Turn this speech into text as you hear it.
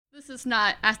This is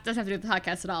not, doesn't have to do with the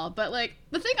podcast at all, but, like,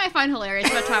 the thing I find hilarious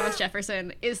about Thomas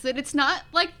Jefferson is that it's not,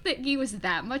 like, that he was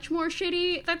that much more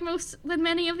shitty than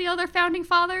many of the other founding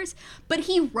fathers, but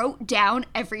he wrote down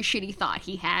every shitty thought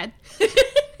he had.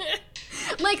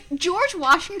 Like, George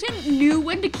Washington knew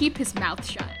when to keep his mouth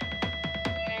shut.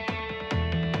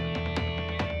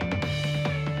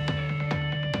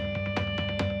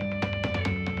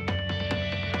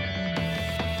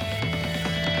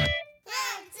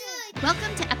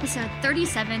 Welcome to episode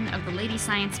 37 of the Lady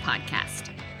Science Podcast.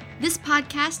 This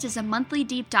podcast is a monthly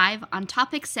deep dive on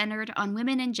topics centered on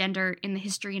women and gender in the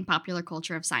history and popular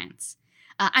culture of science.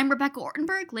 I'm Rebecca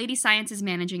Ortenberg, Lady Science's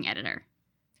managing editor.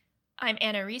 I'm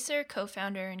Anna Reeser,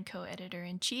 co-founder and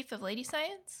co-editor-in-chief of Lady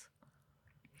Science.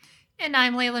 And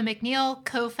I'm Layla McNeil,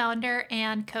 co-founder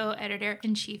and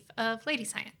co-editor-in-chief of Lady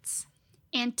Science.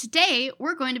 And today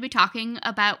we're going to be talking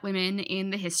about women in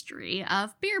the history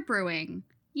of beer brewing.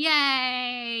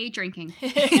 Yay! Drinking.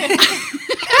 That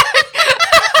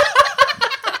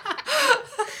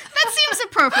seems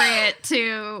appropriate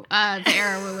to the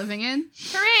era we're living in.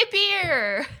 Hooray,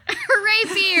 beer!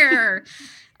 Hooray, beer!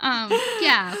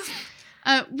 Yeah.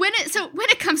 When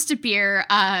it comes to beer,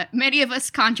 many of us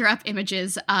conjure up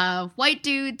images of white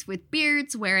dudes with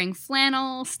beards wearing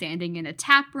flannel, standing in a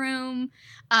tap room,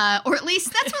 or at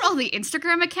least that's what all the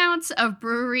Instagram accounts of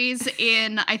breweries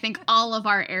in, I think, all of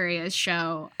our areas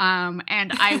show.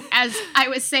 And as I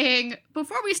was saying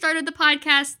before we started the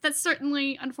podcast, that's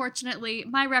certainly, unfortunately,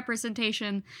 my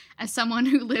representation as someone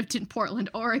who lived in Portland,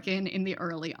 Oregon in the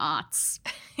early aughts.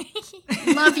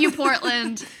 Love you,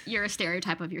 Portland. You're a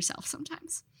stereotype of yourself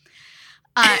sometimes.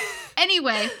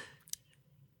 Anyway,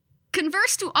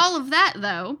 converse to all of that,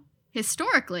 though,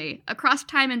 historically, across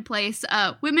time and place,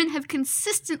 women have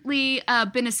consistently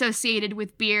been associated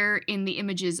with beer in the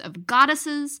images of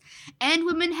goddesses, and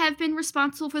women have been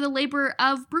responsible for the labor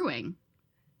of brewing.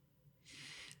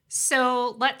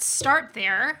 So let's start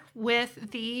there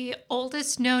with the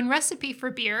oldest known recipe for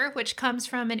beer, which comes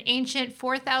from an ancient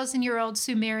 4,000-year-old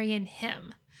Sumerian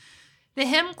hymn. The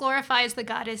hymn glorifies the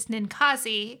goddess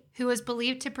Ninkasi, who was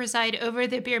believed to preside over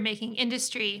the beer-making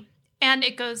industry, and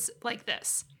it goes like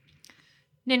this.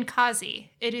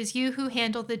 Ninkasi, it is you who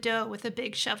handle the dough with a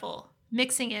big shovel,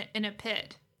 mixing it in a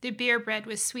pit, the beer bread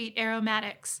with sweet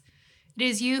aromatics. It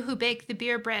is you who bake the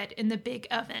beer bread in the big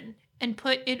oven, and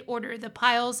put in order the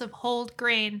piles of hulled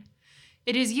grain.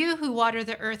 It is you who water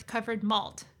the earth-covered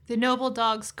malt. The noble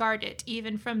dogs guard it,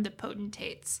 even from the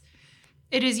potentates.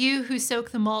 It is you who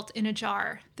soak the malt in a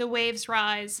jar. The waves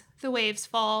rise, the waves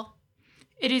fall.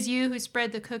 It is you who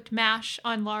spread the cooked mash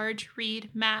on large reed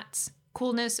mats.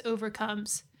 Coolness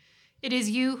overcomes. It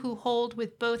is you who hold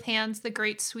with both hands the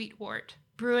great sweet wort,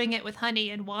 brewing it with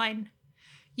honey and wine.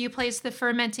 You place the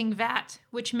fermenting vat,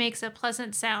 which makes a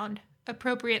pleasant sound,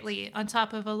 appropriately on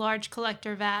top of a large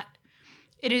collector vat.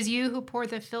 It is you who pour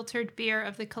the filtered beer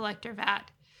of the collector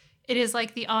vat. It is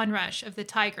like the onrush of the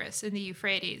Tigris in the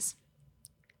Euphrates.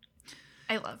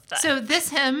 I love that. So this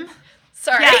hymn,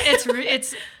 sorry, yeah,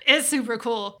 it's super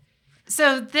cool.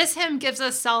 So this hymn gives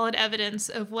us solid evidence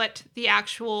of what the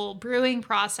actual brewing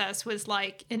process was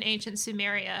like in ancient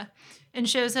Sumeria, and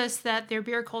shows us that their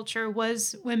beer culture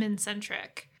was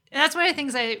women-centric. And that's one of the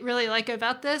things I really like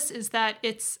about this, is that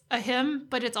it's a hymn,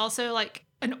 but it's also like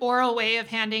an oral way of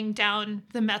handing down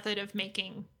the method of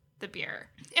making the beer.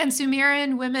 And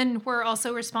Sumerian women were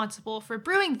also responsible for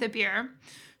brewing the beer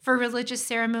for religious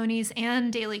ceremonies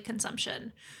and daily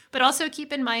consumption. But also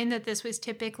keep in mind that this was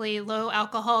typically low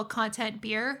alcohol content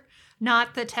beer,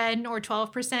 not the 10 or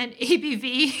 12%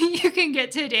 ABV you can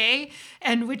get today,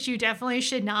 and which you definitely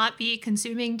should not be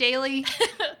consuming daily.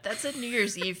 That's a New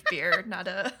Year's Eve beer, not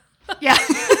a... Yeah.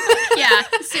 Yeah,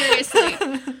 seriously.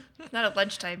 Not a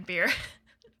lunchtime beer.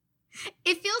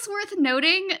 It feels worth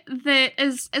noting that,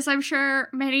 as I'm sure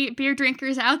many beer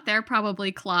drinkers out there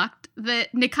probably clocked,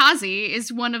 that Ninkasi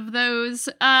is one of those,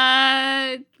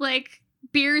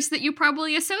 beers that you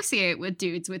probably associate with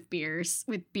dudes with beards.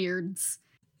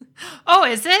 Oh,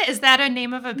 is it? Is that a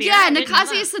name of a beer? Yeah,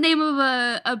 Ninkasi is the name of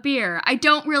a beer. I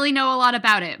don't really know a lot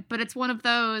about it, but it's one of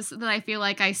those that I feel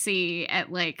like I see at,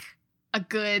 like, a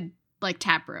good, like,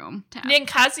 tap room.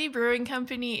 Ninkasi Brewing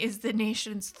Company is the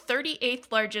nation's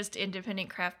 38th largest independent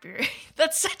craft brewery.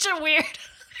 That's such a weird...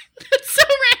 It's so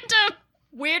random!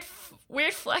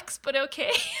 Weird flex, but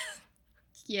okay.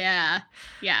 Yeah.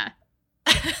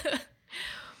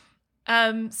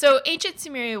 So ancient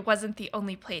Sumeria wasn't the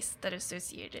only place that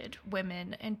associated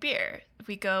women and beer. If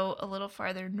we go a little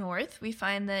farther north, we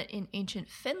find that in ancient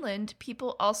Finland,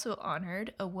 people also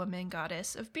honored a woman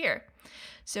goddess of beer.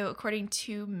 So according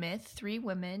to myth, 3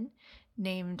 women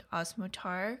named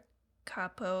Osmotar,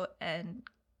 Capo, and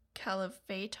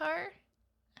Calivatar.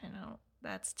 I know,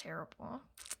 that's terrible.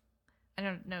 I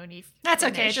don't know any That's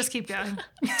Finnish. okay, just keep going.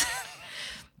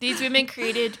 These women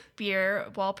created beer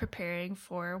while preparing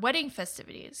for wedding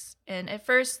festivities. And at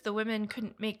first, the women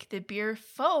couldn't make the beer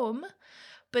foam,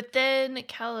 but then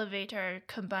Calivatar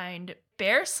combined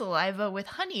bear saliva with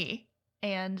honey,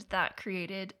 and that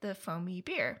created the foamy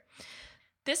beer.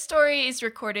 This story is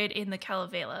recorded in the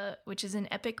Kalevala, which is an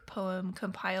epic poem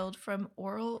compiled from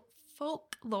oral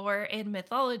folklore and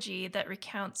mythology that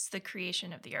recounts the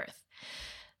creation of the earth.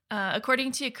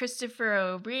 According to Christopher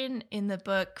O'Brien in the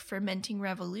book Fermenting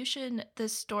Revolution, the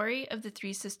story of the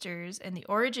three sisters and the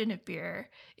origin of beer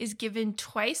is given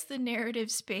twice the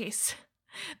narrative space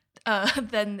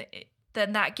than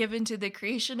that given to the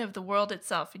creation of the world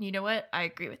itself. And you know what? I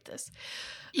agree with this.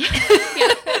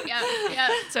 Yeah.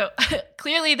 So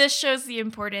clearly this shows the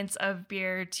importance of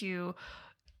beer to,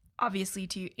 obviously,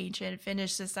 to ancient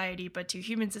Finnish society, but to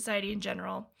human society in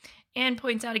general. And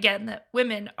points out again that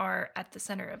women are at the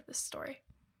center of this story.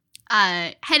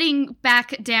 Heading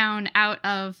back down out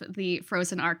of the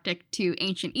frozen Arctic to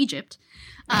ancient Egypt.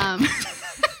 Finland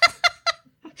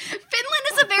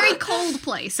is a very cold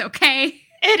place, okay?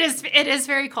 It is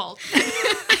very cold.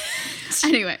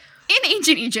 Anyway, in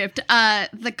ancient Egypt,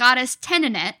 the goddess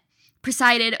Tenenet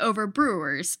presided over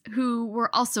brewers, who were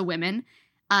also women.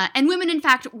 And women, in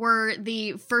fact, were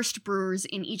the first brewers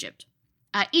in Egypt.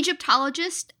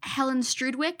 Egyptologist Helen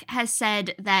Strudwick has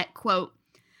said that, quote,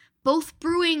 both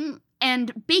brewing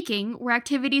and baking were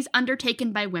activities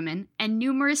undertaken by women, and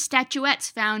numerous statuettes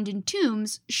found in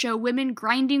tombs show women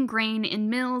grinding grain in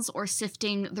mills or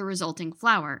sifting the resulting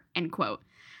flour, end quote.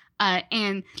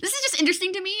 And this is just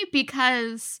interesting to me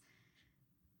because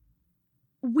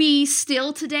we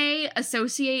still today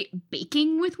associate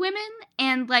baking with women,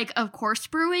 and, like, of course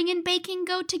brewing and baking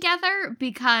go together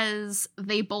because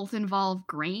they both involve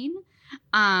grain.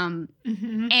 And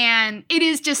it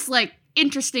is just, like,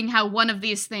 interesting how one of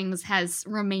these things has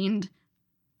remained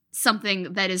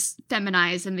something that is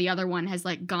feminized and the other one has,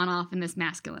 like, gone off in this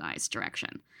masculinized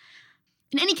direction.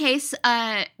 In any case,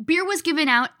 beer was given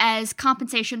out as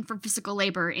compensation for physical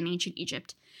labor in ancient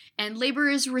Egypt, and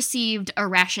laborers received a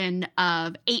ration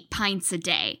of 8 pints a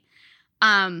day.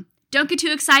 Don't get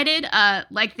too excited.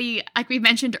 Like we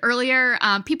mentioned earlier,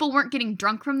 people weren't getting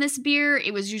drunk from this beer.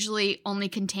 It was usually only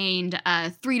contained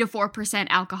 3 to 4%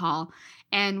 alcohol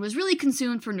and was really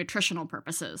consumed for nutritional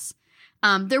purposes.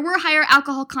 There were higher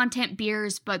alcohol content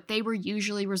beers, but they were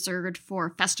usually reserved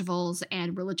for festivals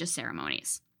and religious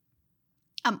ceremonies.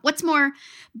 What's more,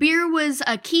 beer was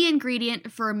a key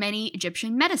ingredient for many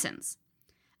Egyptian medicines.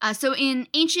 So in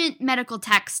ancient medical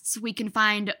texts, we can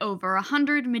find over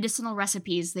 100 medicinal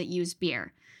recipes that use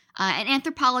beer. And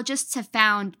anthropologists have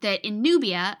found that in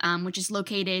Nubia, which is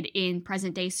located in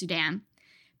present-day Sudan,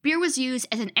 beer was used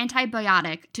as an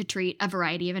antibiotic to treat a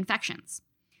variety of infections.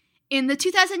 In the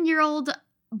 2,000-year-old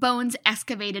bones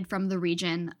excavated from the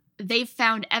region, they've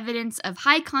found evidence of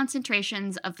high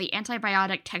concentrations of the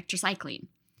antibiotic tetracycline.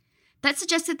 That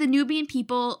suggests that the Nubian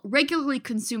people regularly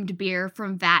consumed beer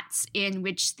from vats in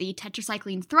which the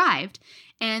tetracycline thrived,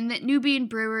 and that Nubian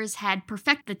brewers had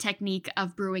perfected the technique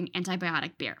of brewing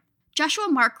antibiotic beer. Joshua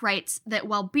Mark writes that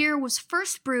while beer was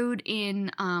first brewed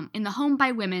in the home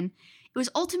by women, it was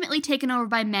ultimately taken over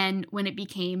by men when it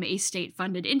became a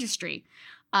state-funded industry,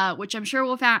 which I'm sure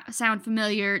will sound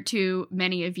familiar to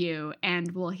many of you,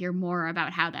 and we'll hear more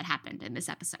about how that happened in this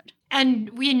episode. And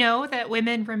we know that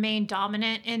women remained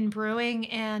dominant in brewing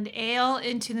and ale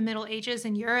into the Middle Ages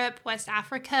in Europe, West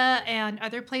Africa, and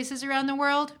other places around the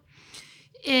world.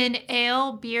 In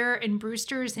ale, beer, and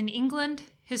brewsters in England,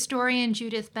 historian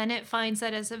Judith Bennett finds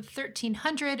that as of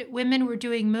 1300, women were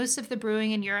doing most of the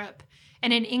brewing in Europe,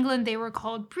 and in England they were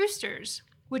called brewsters,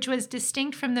 which was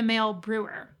distinct from the male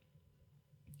brewer.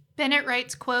 Bennett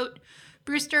writes, quote,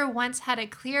 brewster once had a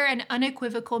clear and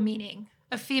unequivocal meaning,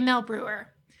 a female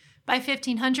brewer. By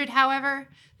 1500, however,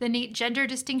 the neat gender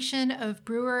distinction of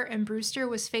brewer and brewster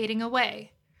was fading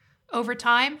away. Over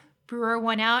time, brewer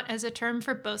won out as a term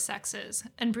for both sexes,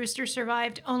 and brewster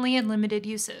survived only in limited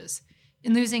uses.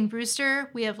 In losing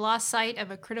brewster, we have lost sight of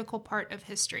a critical part of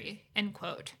history, end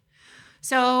quote.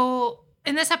 So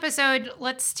in this episode,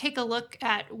 let's take a look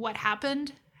at what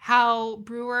happened, how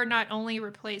brewer not only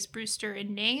replaced brewster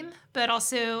in name, but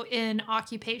also in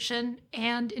occupation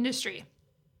and industry.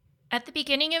 At the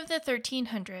beginning of the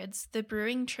 1300s, the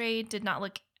brewing trade did not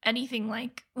look anything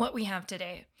like what we have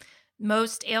today.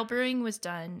 Most ale brewing was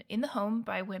done in the home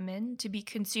by women to be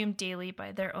consumed daily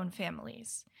by their own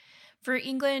families. For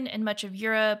England and much of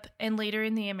Europe, and later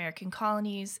in the American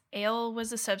colonies, ale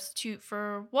was a substitute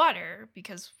for water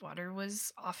because water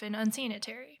was often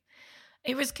unsanitary.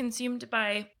 It was consumed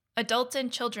by adults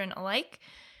and children alike,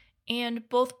 and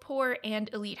both poor and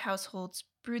elite households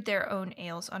brewed their own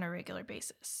ales on a regular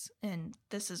basis. And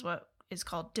this is what is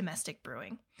called domestic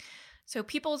brewing. So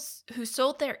people who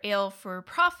sold their ale for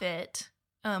profit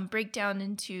break down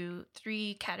into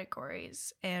 3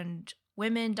 categories, and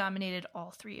women dominated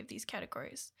all 3 of these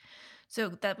categories. So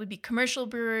that would be commercial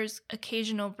brewers,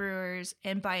 occasional brewers,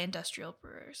 and by industrial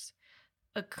brewers.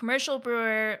 A commercial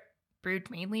brewer brewed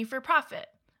mainly for profit,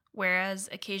 whereas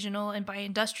occasional and by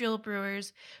industrial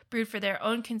brewers brewed for their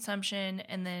own consumption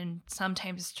and then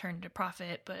sometimes turned a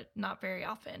profit, but not very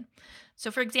often.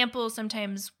 So for example,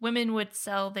 sometimes women would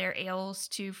sell their ales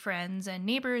to friends and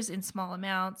neighbors in small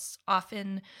amounts,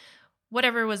 often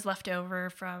whatever was left over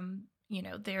from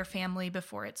their family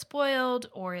before it spoiled,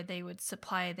 or they would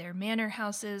supply their manor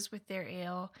houses with their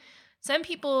ale. Some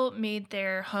people made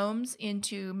their homes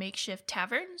into makeshift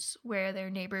taverns where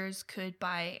their neighbors could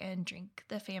buy and drink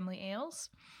the family ales.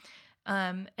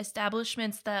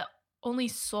 Establishments that only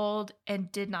sold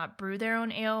and did not brew their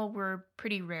own ale were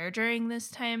pretty rare during this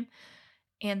time.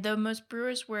 And though most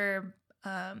brewers were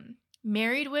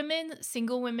married women,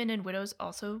 single women and widows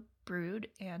also brewed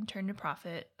and turned a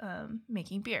profit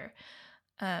making beer.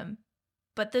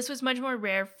 But this was much more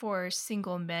rare for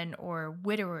single men or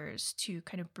widowers to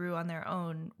kind of brew on their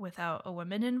own without a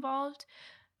woman involved.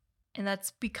 And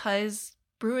that's because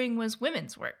brewing was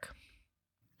women's work.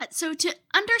 So to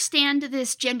understand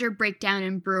this gender breakdown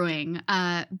in brewing,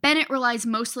 Bennett relies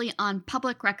mostly on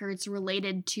public records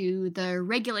related to the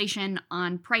regulation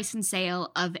on price and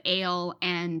sale of ale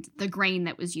and the grain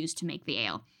that was used to make the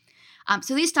ale.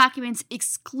 So these documents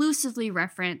exclusively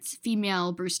reference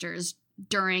female brewsters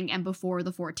during and before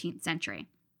the 14th century.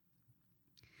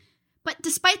 But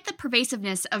despite the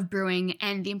pervasiveness of brewing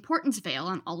and the importance of ale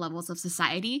on all levels of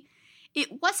society,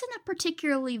 it wasn't a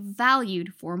particularly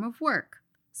valued form of work.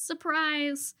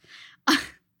 Surprise!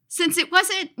 Since it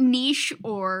wasn't niche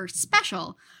or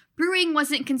special, brewing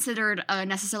wasn't considered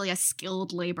necessarily a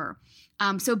skilled labor.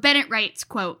 So Bennett writes,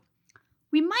 quote,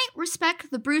 "We might respect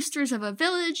the brewsters of a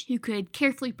village who could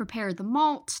carefully prepare the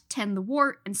malt, tend the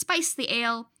wort, and spice the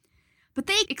ale, but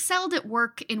they excelled at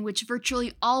work in which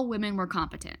virtually all women were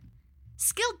competent.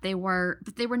 Skilled they were,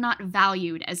 but they were not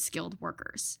valued as skilled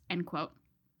workers," end quote.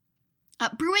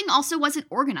 Brewing also wasn't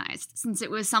organized, since it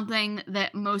was something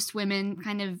that most women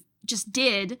kind of just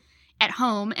did at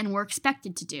home and were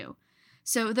expected to do.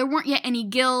 So there weren't yet any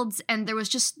guilds, and there was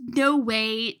just no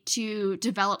way to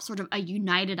develop sort of a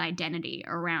united identity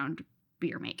around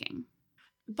beer making.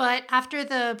 But after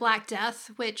the Black Death,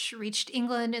 which reached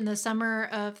England in the summer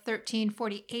of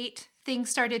 1348, things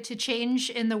started to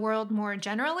change in the world more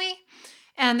generally,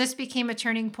 and this became a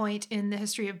turning point in the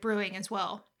history of brewing as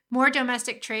well. More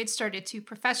domestic trades started to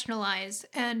professionalize,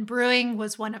 and brewing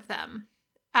was one of them.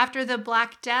 After the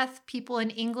Black Death, people in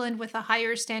England with a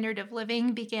higher standard of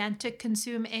living began to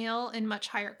consume ale in much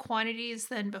higher quantities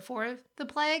than before the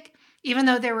plague, even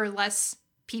though there were less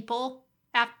people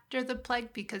after the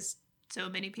plague because so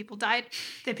many people died.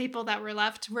 The people that were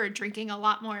left were drinking a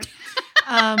lot more.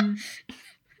 I'm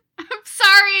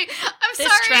sorry.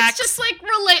 Tracks. It's just like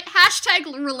hashtag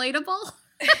relatable.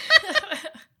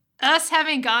 Us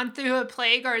having gone through a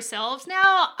plague ourselves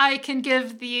now, I can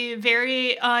give the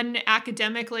very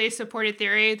unacademically supported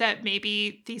theory that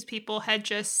maybe these people had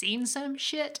just seen some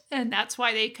shit and that's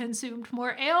why they consumed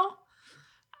more ale.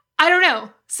 I don't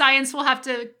know. Science will have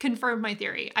to confirm my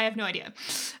theory. I have no idea.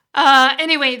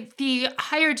 Anyway, the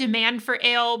higher demand for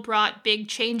ale brought big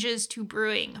changes to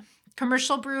brewing.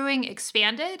 Commercial brewing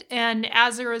expanded, and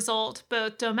as a result,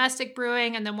 both domestic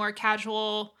brewing and the more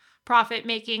casual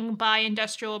profit-making by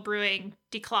industrial brewing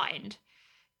declined.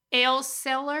 Ale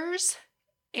cellars?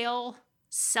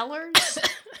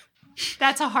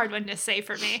 That's a hard one to say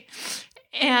for me.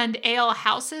 And ale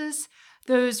houses,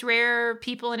 those rare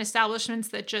people and establishments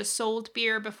that just sold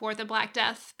beer before the Black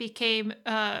Death, became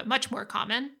much more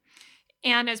common.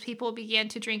 And as people began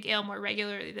to drink ale more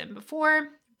regularly than before,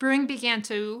 brewing began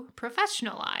to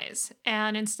professionalize,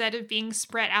 and instead of being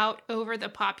spread out over the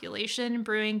population,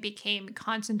 brewing became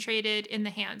concentrated in the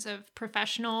hands of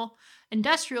professional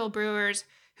industrial brewers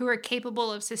who were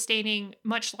capable of sustaining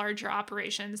much larger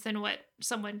operations than what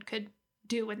someone could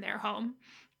do in their home.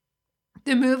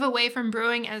 The move away from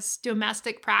brewing as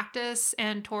domestic practice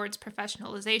and towards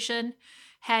professionalization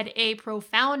had a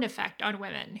profound effect on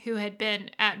women who had been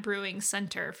at brewing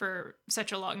center for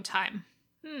such a long time.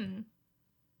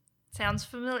 Sounds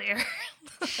familiar.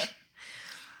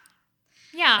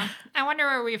 Yeah. I wonder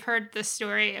where we've heard this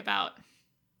story about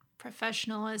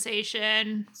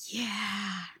professionalization,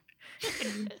 Yeah.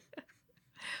 and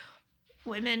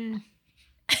women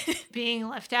being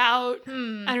left out.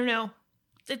 I don't know.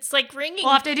 It's like ringing.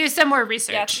 We'll have to do some more Yeah,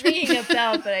 research. it's ringing a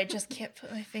bell, but I just can't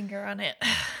put my finger on it.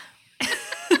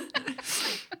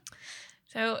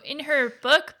 So in her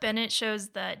book, Bennett shows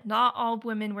that not all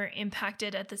women were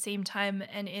impacted at the same time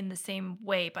and in the same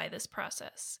way by this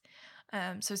process.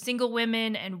 So single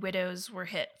women and widows were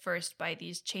hit first by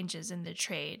these changes in the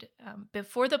trade.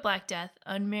 Before the Black Death,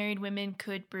 unmarried women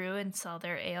could brew and sell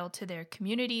their ale to their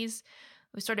communities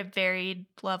with sort of varied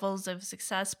levels of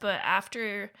success, but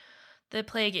after the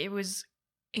plague, it was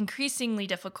increasingly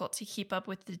difficult to keep up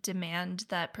with the demand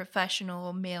that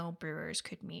professional male brewers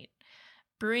could meet.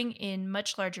 Brewing in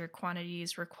much larger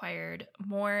quantities required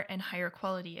more and higher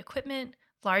quality equipment,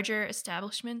 larger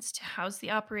establishments to house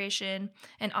the operation,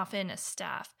 and often a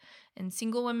staff. And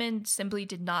single women simply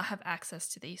did not have access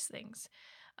to these things.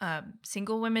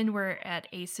 Single women were at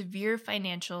a severe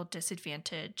financial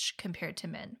disadvantage compared to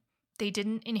men. They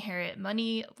didn't inherit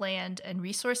money, land, and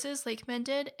resources like men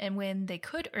did, and when they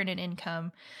could earn an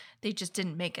income, they just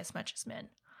didn't make as much as men.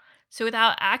 So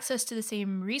without access to the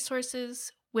same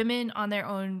resources, women on their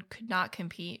own could not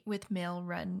compete with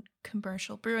male-run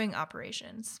commercial brewing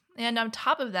operations. And on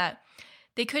top of that,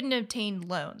 they couldn't obtain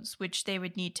loans, which they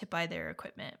would need to buy their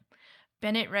equipment.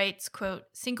 Bennett writes, quote,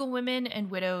 "Single women and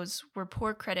widows were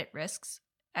poor credit risks,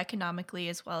 economically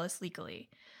as well as legally.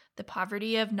 The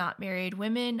poverty of not married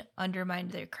women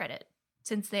undermined their credit.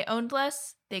 Since they owned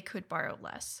less, they could borrow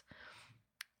less."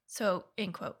 So,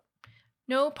 end quote.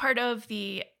 No part of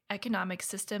the economic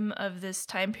system of this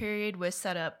time period was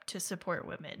set up to support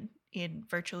women in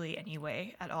virtually any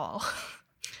way at all.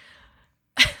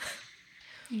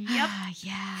 Yep.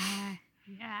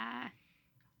 Yeah.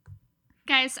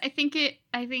 Guys, I think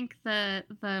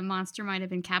the monster might have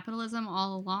been capitalism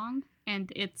all along,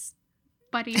 and it's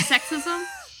buddy sexism.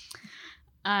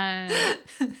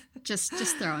 Just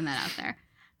throwing that out there.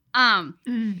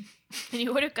 And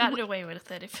you would have gotten away with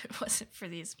it if it wasn't for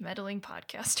these meddling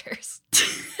podcasters.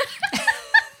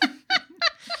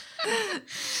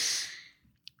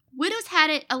 Widows had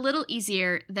it a little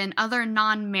easier than other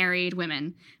non-married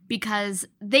women because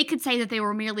they could say that they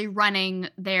were merely running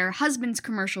their husband's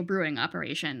commercial brewing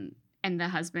operation, and the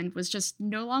husband was just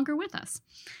no longer with us.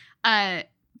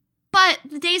 But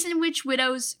the days in which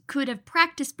widows could have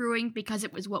practiced brewing because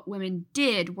it was what women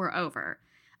did were over.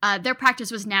 Their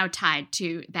practice was now tied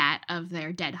to that of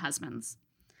their dead husbands.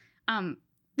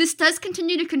 This does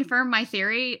continue to confirm my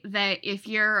theory that if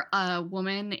you're a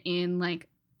woman in, like,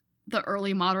 the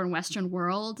early modern Western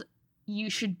world, you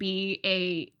should be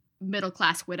a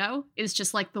middle-class widow is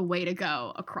just, like, the way to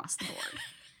go across the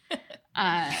board.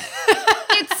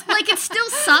 It's, like, it still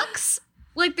sucks.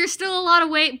 Like, there's still a lot of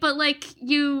weight, but, like,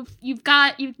 you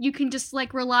can just,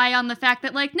 like, rely on the fact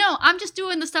that, like, no, I'm just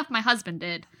doing the stuff my husband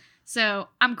did. So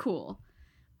I'm cool.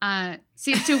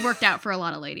 Seems to have worked out for a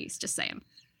lot of ladies, just saying.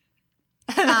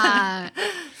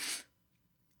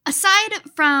 Aside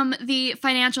from the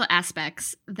financial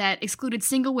aspects that excluded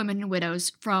single women and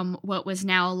widows from what was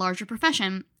now a larger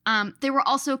profession, there were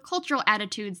also cultural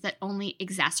attitudes that only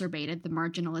exacerbated the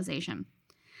marginalization.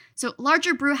 So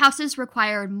larger brew houses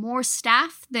required more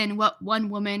staff than what one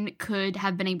woman could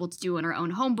have been able to do in her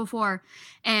own home before,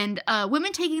 and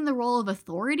women taking the role of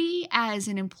authority as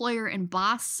an employer and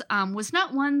boss was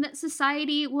not one that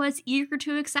society was eager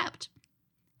to accept.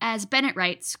 As Bennett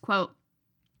writes, quote,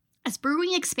 "As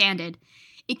brewing expanded,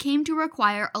 it came to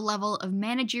require a level of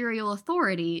managerial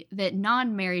authority that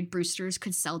non-married brewsters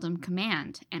could seldom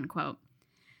command," end quote.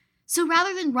 So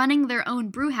rather than running their own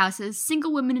brew houses,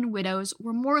 single women and widows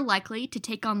were more likely to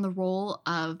take on the role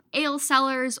of ale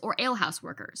sellers or alehouse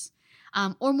workers,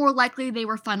 or more likely they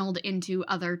were funneled into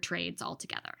other trades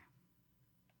altogether.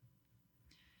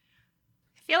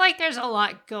 I feel like there's a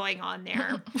lot going on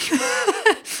there.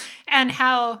 And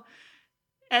how,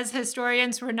 as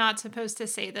historians, we're not supposed to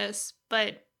say this,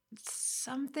 but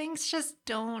some things just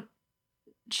don't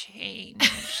change.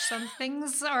 Some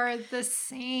things are the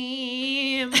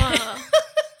same.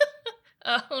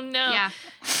 Oh no. Yeah.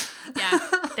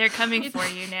 They're coming for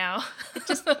you now.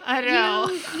 I know.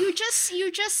 You just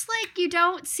like, you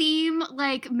don't seem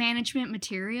like management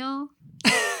material.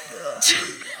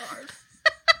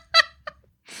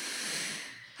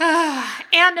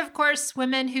 And of course,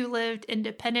 women who lived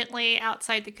independently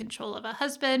outside the control of a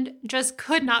husband just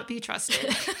could not be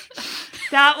trusted.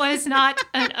 That was not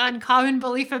an uncommon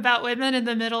belief about women in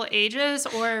the Middle Ages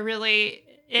or really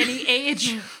any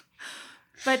age.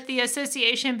 But the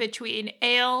association between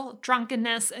ale,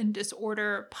 drunkenness, and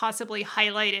disorder possibly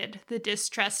highlighted the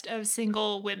distrust of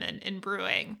single women in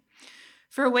brewing.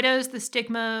 For widows, the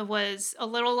stigma was a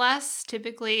little less,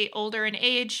 typically older in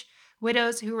age.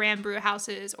 Widows who ran brew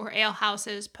houses or ale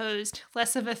houses posed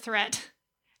less of a threat,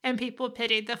 and people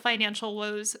pitied the financial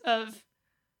woes of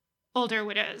older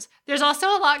widows. There's also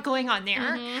a lot going on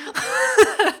there.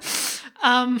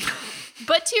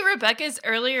 But to Rebecca's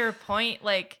earlier point,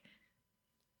 like,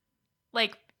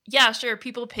 yeah, sure,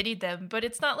 people pitied them, but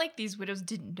it's not like these widows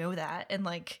didn't know that and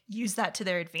like use that to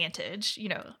their advantage. You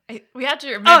know, we have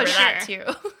to remember that too.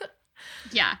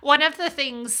 Yeah. One of the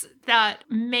things that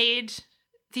made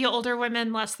the older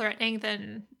women less threatening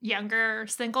than younger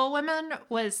single women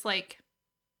was like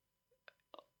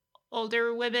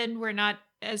older women were not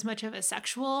as much of a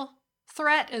sexual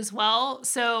threat as well.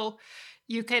 So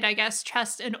you could, I guess,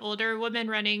 trust an older woman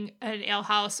running an ale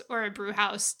house or a brew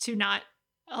house to not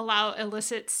allow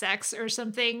illicit sex or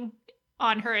something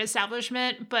on her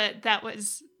establishment, but that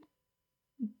was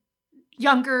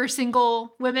younger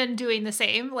single women doing the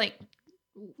same. Like,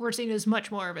 we're seen as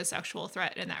much more of a sexual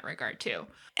threat in that regard too.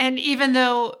 And even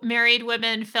though married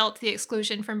women felt the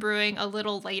exclusion from brewing a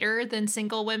little later than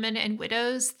single women and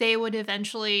widows, they would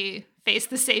eventually face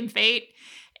the same fate.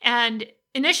 And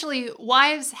initially,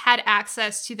 wives had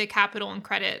access to the capital and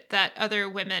credit that other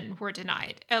women were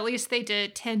denied. At least they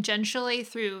did tangentially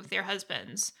through their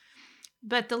husbands.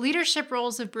 But the leadership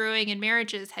roles of brewing in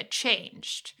marriages had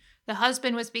changed. The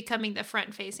husband was becoming the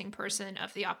front-facing person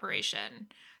of the operation.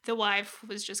 The wife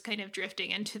was just kind of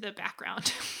drifting into the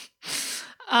background.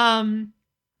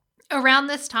 Around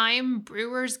this time,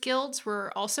 brewers' guilds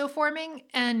were also forming,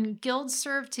 and guilds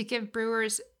served to give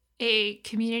brewers a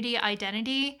community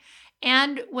identity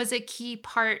and was a key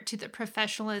part to the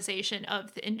professionalization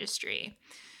of the industry.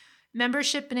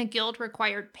 Membership in a guild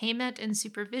required payment and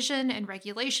supervision and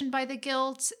regulation by the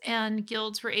guilds, and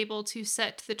guilds were able to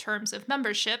set the terms of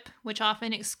membership, which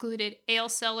often excluded ale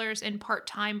sellers and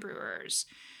part-time brewers.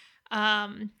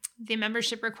 The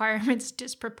membership requirements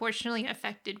disproportionately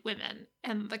affected women,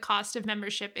 and the cost of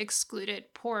membership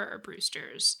excluded poorer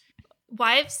brewsters.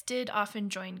 Wives did often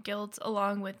join guilds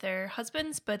along with their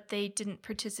husbands, but they didn't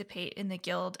participate in the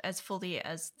guild as fully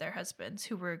as their husbands,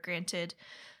 who were granted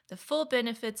the full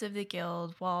benefits of the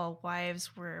guild while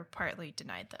wives were partly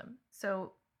denied them.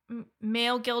 So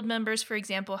male guild members, for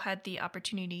example, had the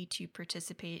opportunity to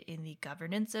participate in the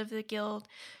governance of the guild,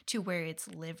 to wear its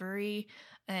livery,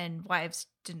 and wives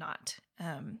did not.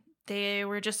 They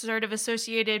were just sort of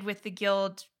associated with the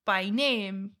guild by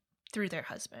name through their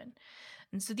husband.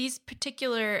 And so these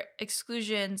particular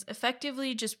exclusions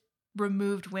effectively just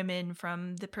removed women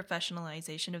from the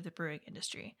professionalization of the brewing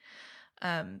industry.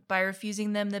 By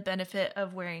refusing them the benefit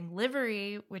of wearing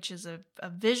livery, which is a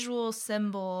visual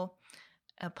symbol,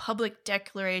 a public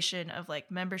declaration of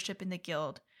like membership in the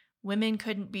guild, women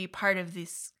couldn't be part of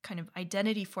this kind of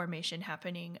identity formation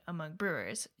happening among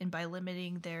brewers. And by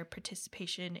limiting their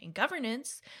participation in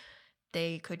governance,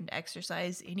 they couldn't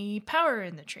exercise any power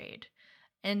in the trade.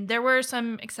 And there were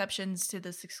some exceptions to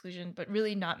this exclusion, but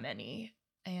really not many.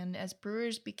 And as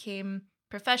brewers became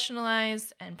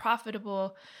professionalized and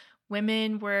profitable,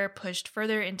 women were pushed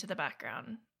further into the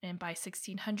background. And by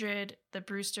 1600, the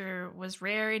brewster was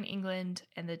rare in England,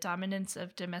 and the dominance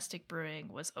of domestic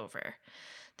brewing was over.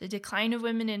 The decline of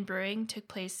women in brewing took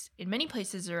place in many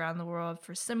places around the world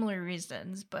for similar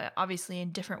reasons, but obviously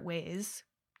in different ways,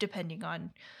 depending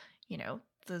on, you know,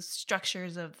 the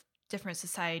structures of different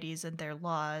societies and their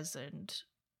laws and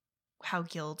how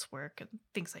guilds work and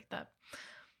things like that.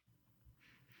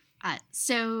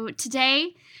 So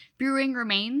today, brewing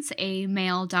remains a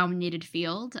male-dominated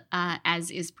field,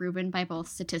 as is proven by both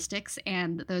statistics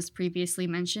and those previously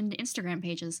mentioned Instagram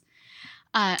pages.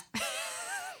 A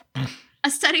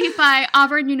study by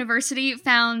Auburn University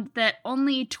found that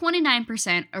only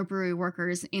 29% of brewery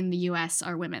workers in the U.S.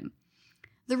 are women.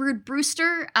 The word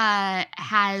brewster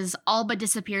has all but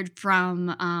disappeared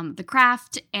from the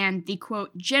craft, and the,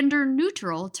 quote,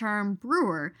 gender-neutral term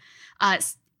brewer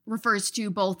refers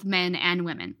to both men and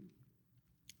women.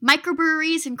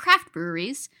 Microbreweries and craft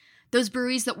breweries, those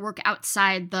breweries that work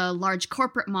outside the large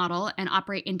corporate model and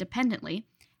operate independently,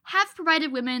 have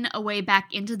provided women a way back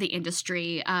into the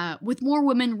industry, with more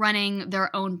women running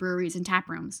their own breweries and tap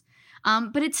rooms.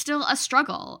 But it's still a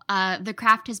struggle. The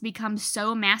craft has become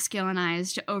so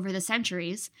masculinized over the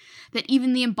centuries that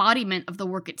even the embodiment of the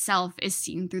work itself is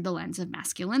seen through the lens of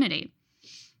masculinity.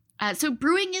 So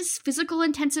brewing is physical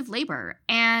intensive labor,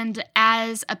 and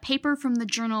as a paper from the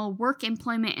journal Work,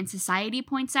 Employment, and Society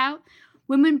points out,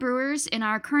 women brewers in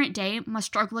our current day must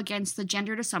struggle against the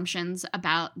gendered assumptions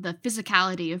about the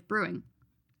physicality of brewing.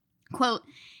 Quote,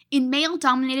 in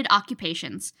male-dominated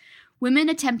occupations, women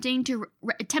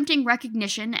attempting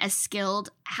recognition as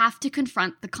skilled have to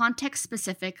confront the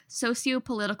context-specific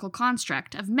socio-political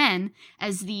construct of men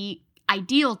as the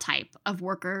ideal type of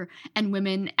worker and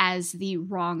women as the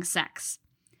wrong sex.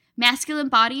 Masculine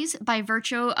bodies, by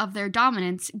virtue of their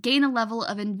dominance, gain a level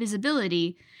of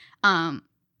invisibility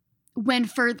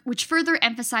which further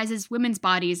emphasizes women's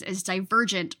bodies as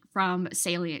divergent from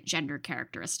salient gender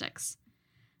characteristics.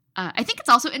 I think it's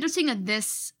also interesting that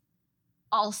this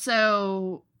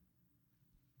also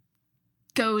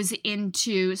goes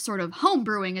into sort of home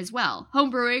brewing as well. Home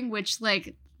brewing, which,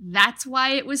 like, that's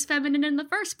why it was feminine in the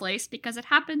first place, because it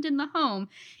happened in the home,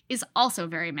 is also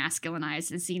very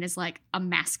masculinized and seen as, like, a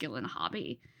masculine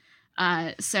hobby.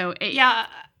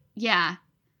 Yeah.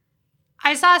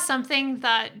 I saw something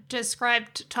that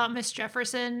described Thomas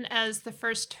Jefferson as the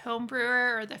first home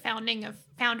brewer or the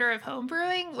founder of home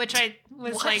brewing, which I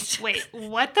was like, wait,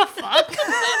 what the fuck?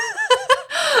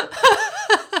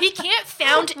 He can't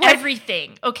found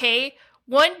everything, okay?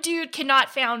 One dude cannot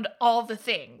found all the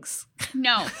things.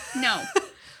 No.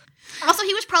 Also,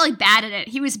 he was probably bad at it.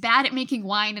 He was bad at making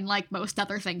wine and, like, most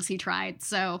other things he tried,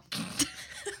 so...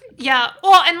 Yeah,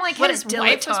 well, and, like, his dilettante.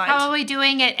 wife was probably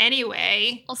doing it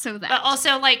anyway. Also that. But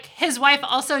also, like, his wife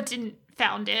also didn't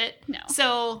found it. No.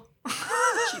 So,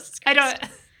 Jesus Christ. I don't...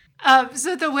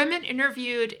 So the women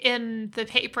interviewed in the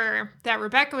paper that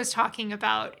Rebecca was talking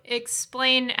about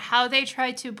explain how they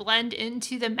try to blend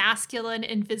into the masculine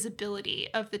invisibility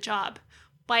of the job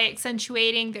by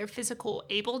accentuating their physical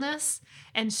ableness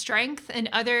and strength and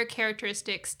other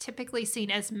characteristics typically seen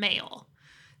as male.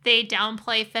 They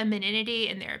downplay femininity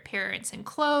in their appearance and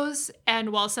clothes,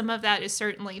 and while some of that is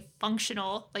certainly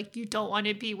functional, like you don't want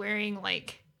to be wearing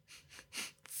like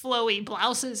flowy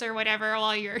blouses or whatever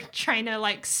while you're trying to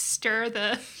like stir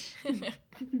the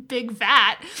big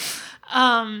vat,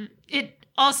 it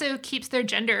also keeps their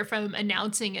gender from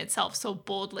announcing itself so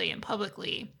boldly and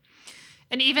publicly.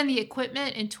 And even the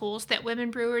equipment and tools that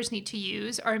women brewers need to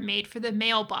use are made for the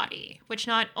male body, which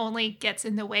not only gets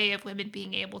in the way of women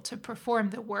being able to perform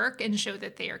the work and show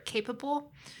that they are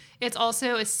capable, it's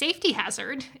also a safety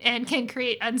hazard and can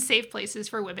create unsafe places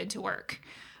for women to work.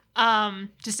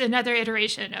 Just another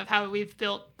iteration of how we've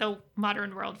built the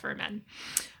modern world for men.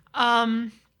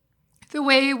 The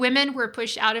way women were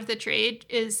pushed out of the trade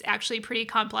is actually pretty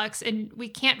complex, and we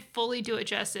can't fully do it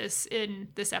justice in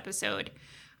this episode.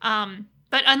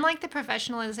 But unlike the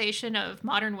professionalization of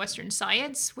modern Western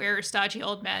science, where stodgy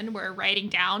old men were writing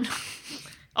down,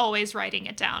 always writing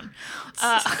it down,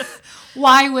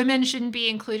 why women shouldn't be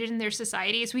included in their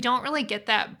societies, we don't really get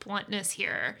that bluntness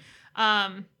here.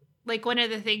 Like one of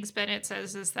the things Bennett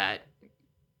says is that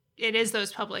it is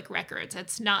those public records.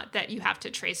 It's not that you have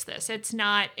to trace this. It's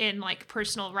not in like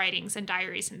personal writings and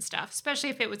diaries and stuff, especially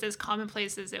if it was as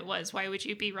commonplace as it was. Why would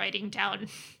you be writing down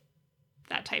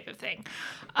that type of thing?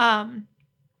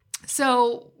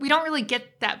 So we don't really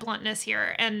get that bluntness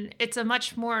here, and it's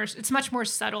much more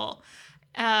subtle,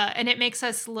 and it makes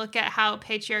us look at how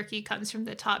patriarchy comes from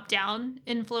the top down,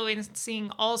 influencing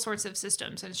all sorts of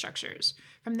systems and structures,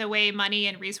 from the way money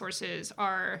and resources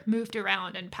are moved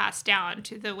around and passed down,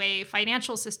 to the way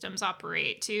financial systems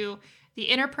operate, to the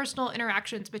interpersonal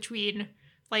interactions between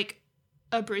like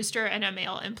a Brewster and a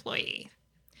male employee.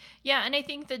 Yeah, and I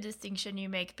think the distinction you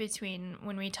make between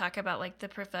when we talk about like the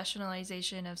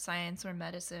professionalization of science or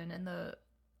medicine and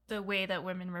the way that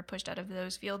women were pushed out of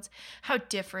those fields, how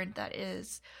different that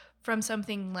is from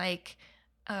something like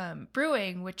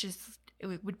brewing, which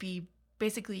it would be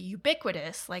basically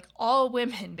ubiquitous, like all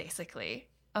women basically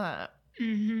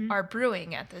are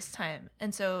brewing at this time.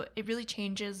 And so it really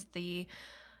changes the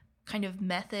kind of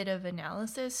method of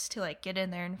analysis to like get in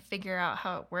there and figure out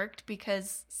how it worked,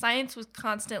 because science was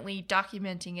constantly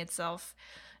documenting itself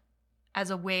as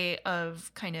a way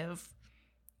of kind of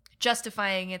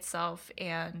justifying itself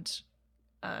and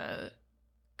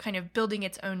kind of building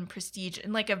its own prestige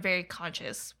in like a very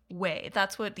conscious way.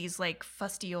 That's what these like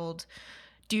fusty old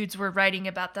dudes were writing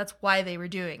about. That's why they were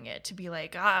doing it, to be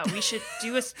like, we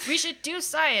should do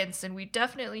science, and we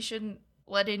definitely shouldn't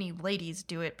let any ladies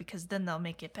do it because then they'll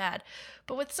make it bad.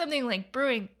 But with something like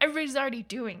brewing, everybody's already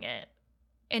doing it,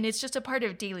 and it's just a part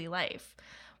of daily life.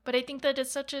 But I think that it's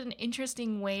such an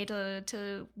interesting way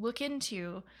to look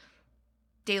into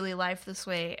daily life this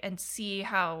way and see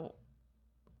how,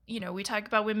 you know, we talk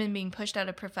about women being pushed out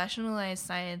of professionalized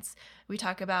science. We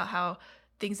talk about how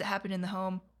things that happen in the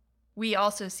home we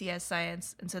also see as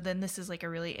science. And so then this is like a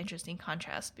really interesting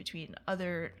contrast between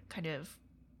other kind of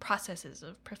processes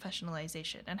of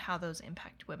professionalization and how those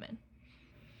impact women.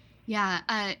 Yeah,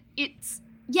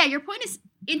 your point is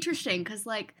interesting because,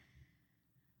 like,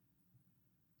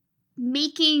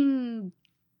 making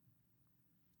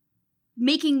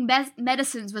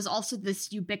medicines was also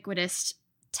this ubiquitous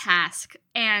task,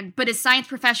 but as science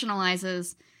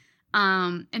professionalizes,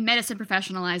 and medicine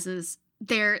professionalizes,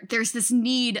 there's this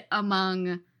need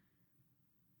among,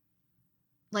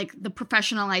 like, the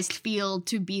professionalized field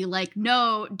to be like,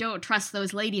 no, don't trust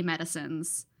those lady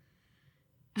medicines.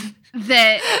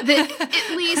 that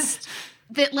at least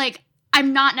that, like,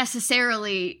 I'm not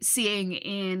necessarily seeing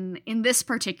in this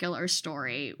particular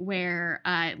story, where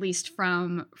at least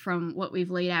from what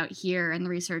we've laid out here and the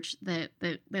research that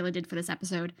Layla did for this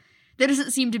episode, there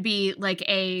doesn't seem to be like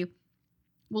a,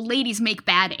 well, ladies make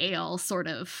bad ale sort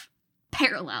of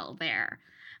parallel there.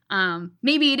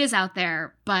 Maybe it is out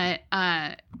there, but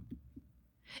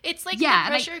it's like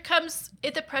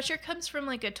the pressure comes from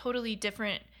like a totally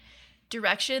different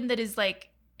direction that is like,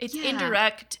 it's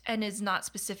indirect and is not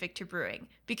specific to brewing,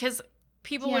 because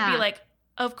people would be like,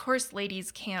 of course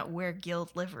ladies can't wear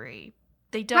guild livery.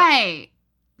 They don't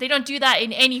do that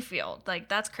in any field. Like,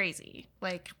 that's crazy.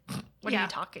 Like, what are you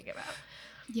talking about?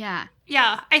 Yeah.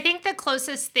 Yeah. I think the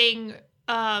closest thing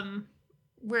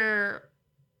where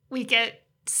we get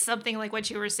something like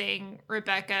what you were saying,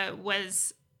 Rebecca,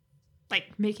 was like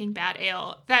making bad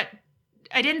ale. That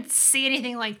I didn't see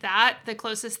anything like that. The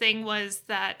closest thing was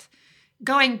that,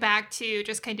 going back to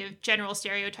just kind of general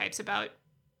stereotypes about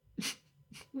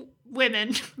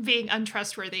women being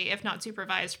untrustworthy if not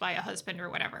supervised by a husband or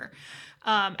whatever.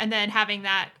 And then having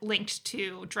that linked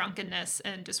to drunkenness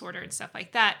and disorder and stuff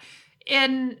like that.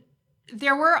 And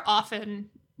there were often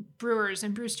brewers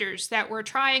and brewsters that were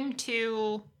trying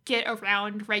to get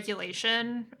around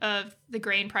regulation of the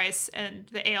grain price and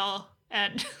the ale,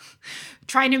 and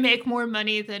trying to make more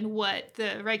money than what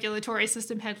the regulatory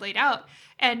system had laid out.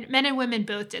 And men and women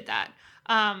both did that.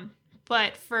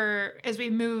 But as we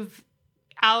move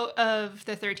out of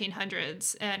the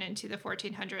 1300s and into the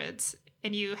 1400s,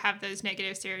 and you have those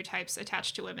negative stereotypes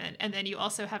attached to women, and then you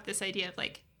also have this idea of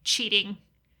like cheating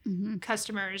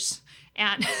customers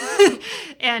and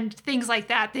and things like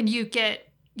that, then you get,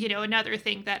 another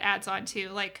thing that adds on to,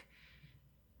 like,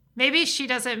 maybe she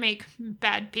doesn't make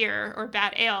bad beer or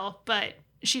bad ale, but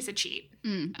she's a cheat,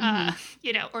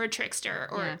 or a trickster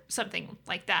or something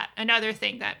like that. Another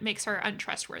thing that makes her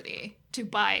untrustworthy to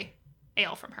buy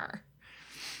ale from her.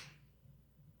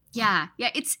 Yeah.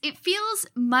 It feels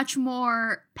much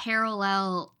more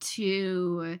parallel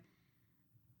to,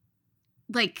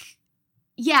 like,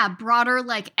 broader,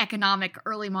 like,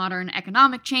 early modern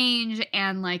economic change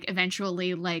and, like,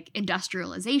 eventually, like,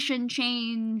 industrialization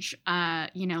change,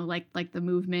 like the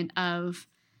movement of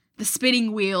the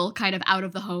spinning wheel kind of out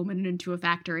of the home and into a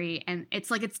factory. And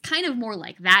it's like, it's kind of more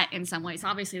like that in some ways.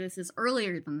 Obviously, this is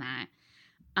earlier than that.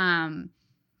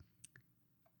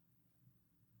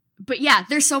 But yeah,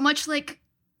 there's so much, like,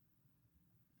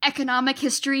 economic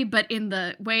history, but in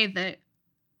the way that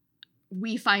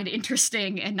we find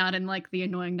interesting and not in, like, the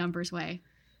annoying numbers way.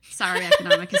 Sorry,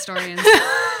 economic historians. The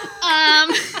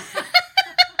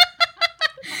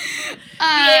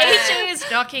AHA is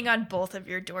knocking on both of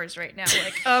your doors right now.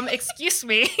 Like, excuse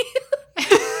me. I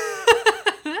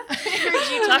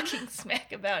heard you talking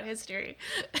smack about history.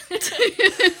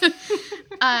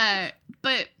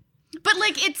 But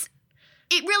like,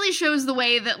 it really shows the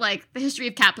way that, like, the history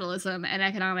of capitalism and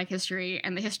economic history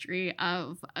and the history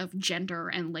of gender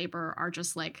and labor are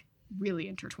just, like, really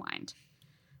intertwined.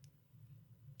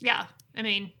 Yeah. I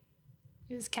mean,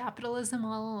 it was capitalism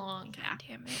all along. God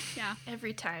damn it. Yeah.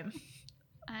 Every time.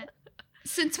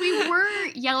 Since we were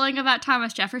yelling about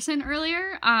Thomas Jefferson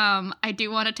earlier, I do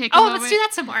want to take a moment. Let's do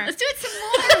that some more. Let's do it some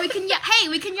more.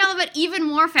 We can yell about even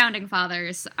more founding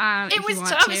fathers. It was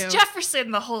Thomas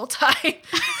Jefferson the whole time.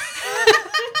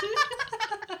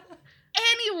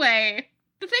 Anyway,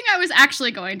 the thing I was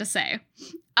actually going to say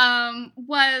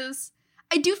was,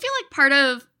 I do feel like part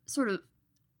of sort of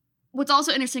what's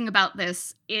also interesting about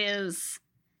this is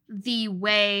the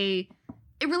way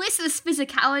it relates to this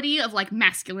physicality of, like,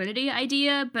 masculinity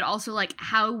idea, but also, like,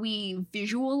 how we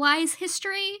visualize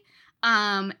history,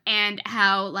 and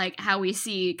how we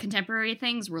see contemporary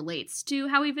things relates to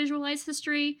how we visualize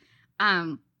history.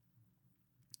 In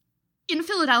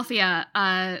Philadelphia,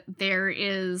 there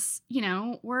is,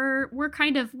 we're a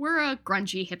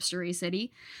grungy hipstery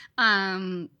city.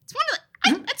 It's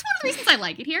one of the reasons I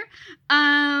like it here.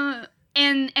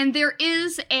 And there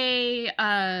is a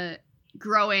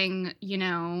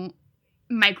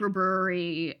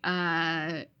microbrewery.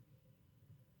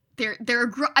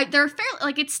 they're fairly,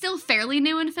 like, it's still fairly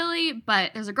new in Philly,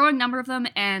 but there's a growing number of them,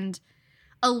 and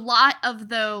a lot of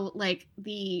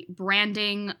the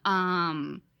branding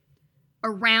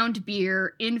around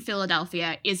beer in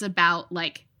Philadelphia is about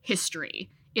like history,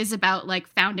 is about like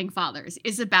founding fathers,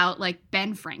 is about like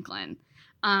Ben Franklin.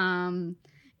 And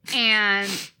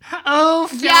oh,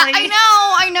 Philly. Yeah,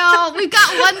 I know. We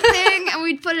got one thing and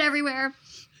we'd put it everywhere.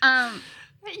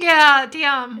 Yeah,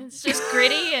 damn. It's just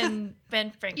Gritty and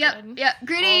Ben Franklin. Yep.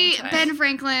 Gritty, Ben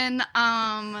Franklin,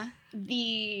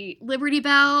 the Liberty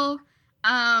Bell,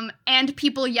 and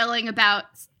people yelling about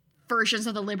versions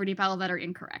of the Liberty Bell that are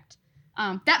incorrect.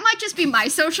 That might just be my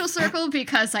social circle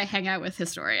because I hang out with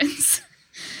historians.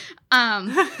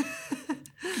 The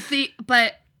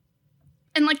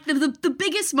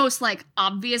biggest, most like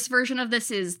obvious version of this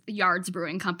is the Yards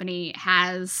Brewing Company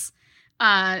has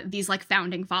these like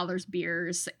founding fathers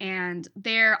beers, and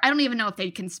I don't even know if they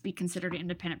can be considered an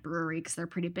independent brewery because they're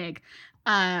pretty big.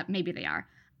 Maybe they are.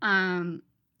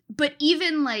 But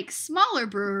even like smaller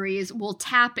breweries will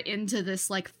tap into this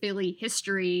like Philly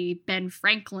history, Ben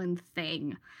Franklin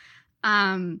thing,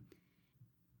 in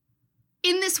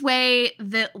this way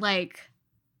that like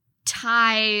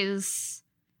ties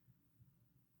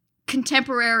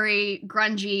contemporary,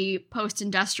 grungy,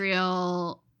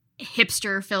 post-industrial,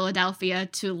 hipster Philadelphia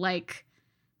to like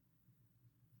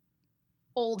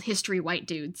old history white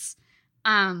dudes.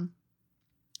 And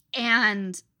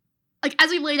like,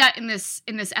 as we laid out in this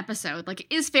episode, like, it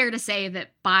is fair to say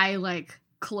that by like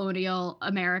colonial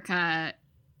America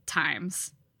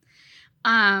times,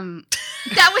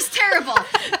 that was terrible.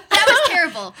 That was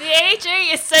terrible. The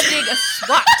AHA is sending a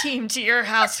SWAT team to your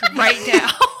house right now.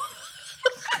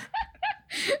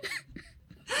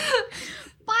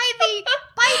 By the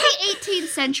 18th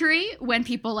century, when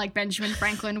people like Benjamin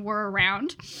Franklin were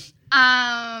around,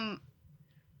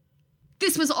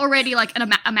 this was already like a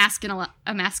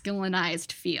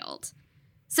masculinized field.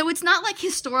 So it's not like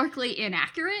historically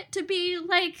inaccurate to be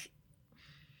like,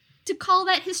 to call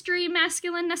that history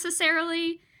masculine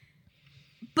necessarily,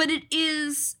 but it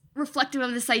is reflective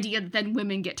of this idea that then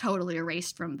women get totally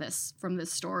erased from this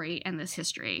story and this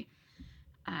history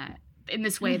in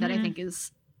this way that I think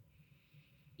is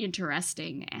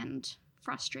interesting and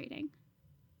frustrating.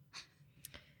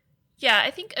 Yeah,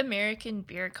 I think American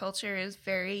beer culture is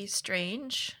very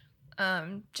strange,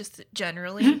 just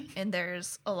generally, and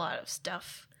there's a lot of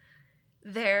stuff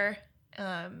there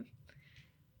that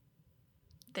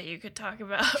you could talk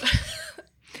about.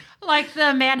 Like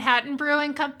the Manhattan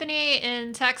Brewing Company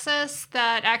in Texas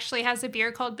that actually has a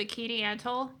beer called Bikini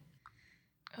Atoll.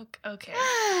 Okay. All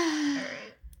right.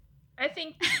 I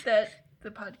think that the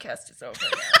podcast is over now,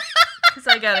 because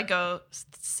I gotta go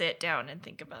sit down and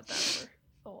think about that for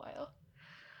a while.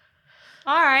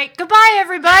 All right. Goodbye,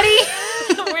 everybody.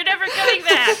 We're never coming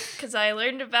back because I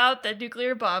learned about the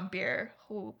nuclear bomb beer.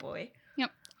 Oh, boy. Yep.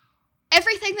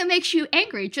 Everything that makes you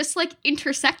angry just like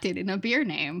intersected in a beer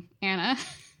name, Anna.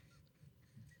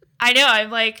 I know.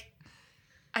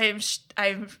 I'm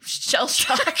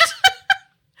shell-shocked.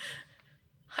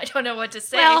 I don't know what to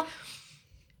say. Well,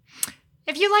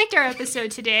 if you liked our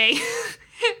episode today,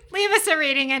 leave us a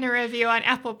rating and a review on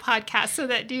Apple Podcasts so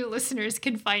that new listeners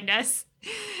can find us.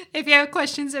 If you have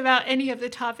questions about any of the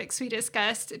topics we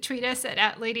discussed, tweet us at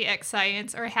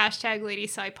 @LadyXScience or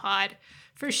 #LadySciPod.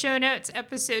 For show notes,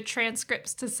 episode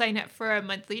transcripts, to sign up for a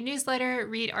monthly newsletter,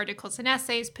 read articles and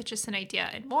essays, pitch us an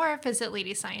idea, and more, visit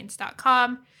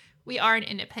LadyScience.com. We are an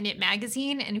independent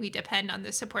magazine, and we depend on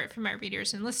the support from our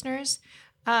readers and listeners.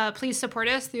 Please support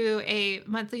us through a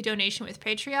monthly donation with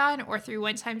Patreon or through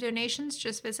one-time donations.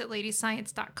 Just visit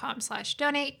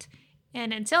LadyScience.com/donate.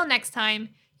 And until next time,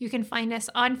 you can find us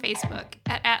on Facebook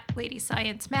at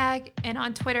 @LadyScienceMag and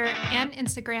on Twitter and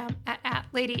Instagram at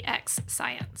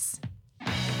 @LadyXScience.